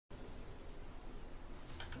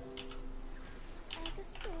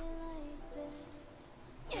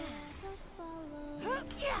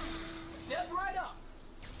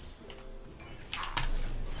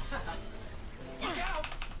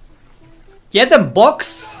Get them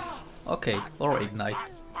box! Okay, or ignite,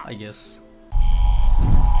 I guess.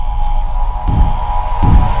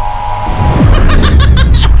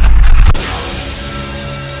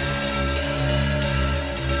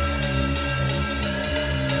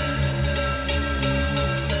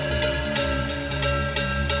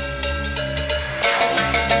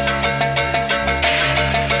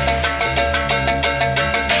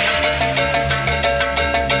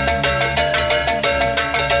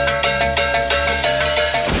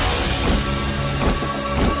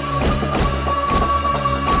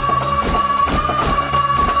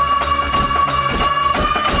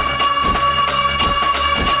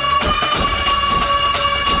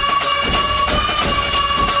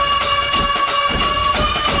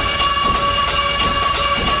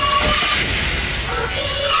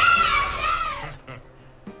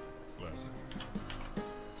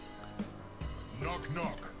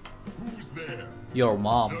 Your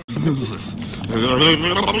mom.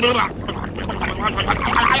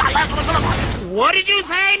 What did you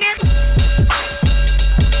say, Nick?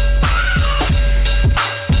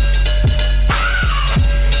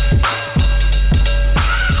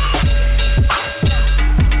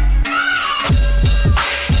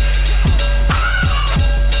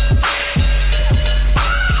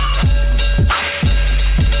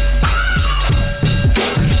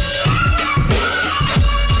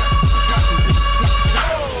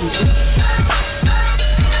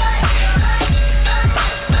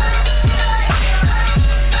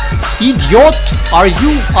 Idiot! Are you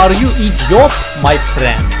idiot, my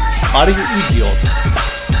friend? Are you idiot?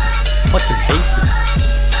 Fucking basic.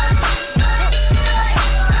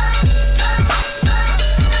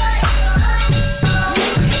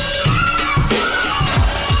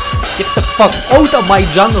 Get the fuck out of my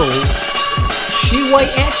jungle! She way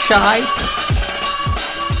at shy.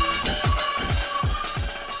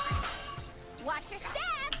 Watch your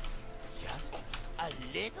step! Just a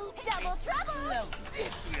little Double trouble!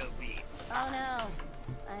 this will be. Oh no,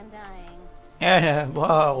 I'm dying. Yeah,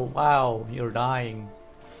 wow, you're dying.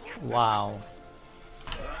 Wow.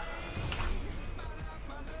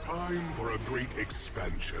 Time for a great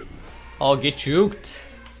expansion. Oh, get juked.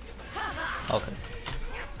 Okay.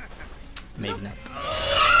 Maybe not.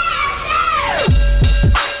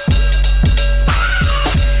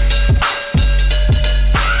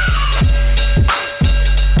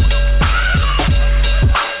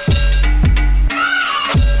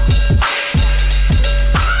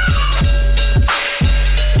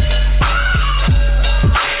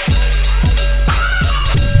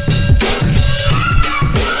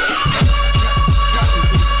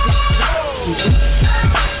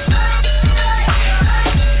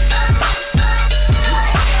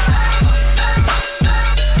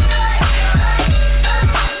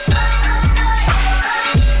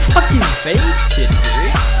 Baked it,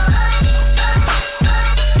 dude.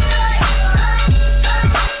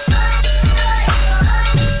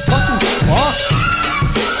 Fucking fuck.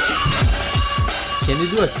 Can you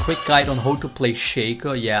do a quick guide on how to play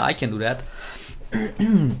Shaco? Yeah, I can do that.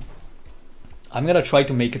 I'm gonna try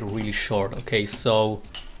to make it really short. Okay, so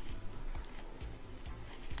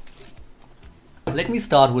let me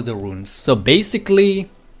start with the runes. So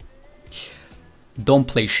basically, don't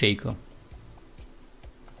play Shaco.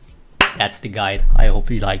 That's the guide. I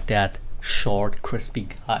hope you like that short, crispy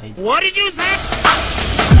guide. What did you say?